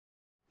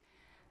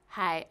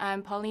Hi,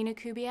 I'm Paulina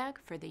Kubiak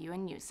for the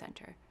UN News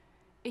Center.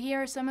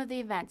 Here are some of the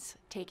events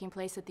taking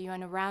place at the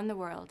UN around the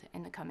world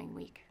in the coming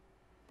week.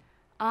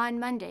 On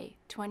Monday,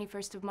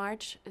 21st of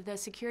March, the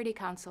Security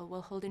Council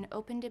will hold an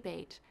open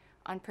debate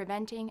on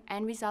preventing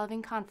and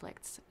resolving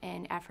conflicts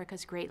in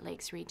Africa's Great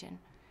Lakes region.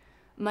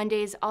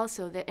 Monday is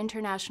also the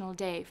International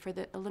Day for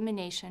the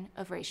Elimination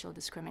of Racial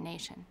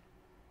Discrimination.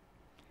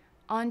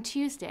 On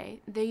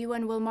Tuesday, the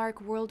UN will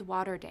mark World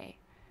Water Day.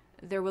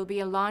 There will be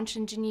a launch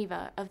in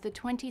Geneva of the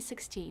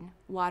 2016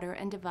 Water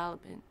and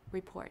Development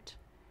Report.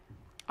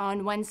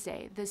 On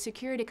Wednesday, the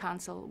Security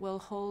Council will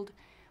hold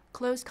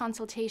closed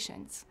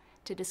consultations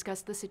to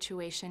discuss the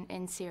situation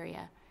in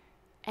Syria.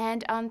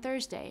 And on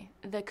Thursday,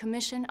 the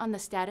Commission on the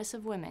Status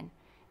of Women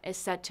is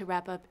set to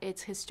wrap up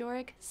its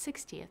historic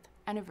 60th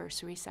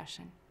anniversary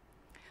session.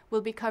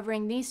 We'll be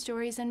covering these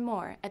stories and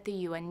more at the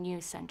UN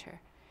News Center.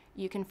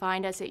 You can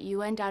find us at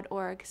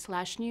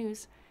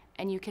un.org/news,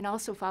 and you can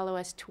also follow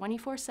us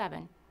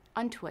 24/7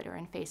 on Twitter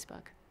and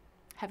Facebook.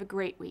 Have a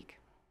great week.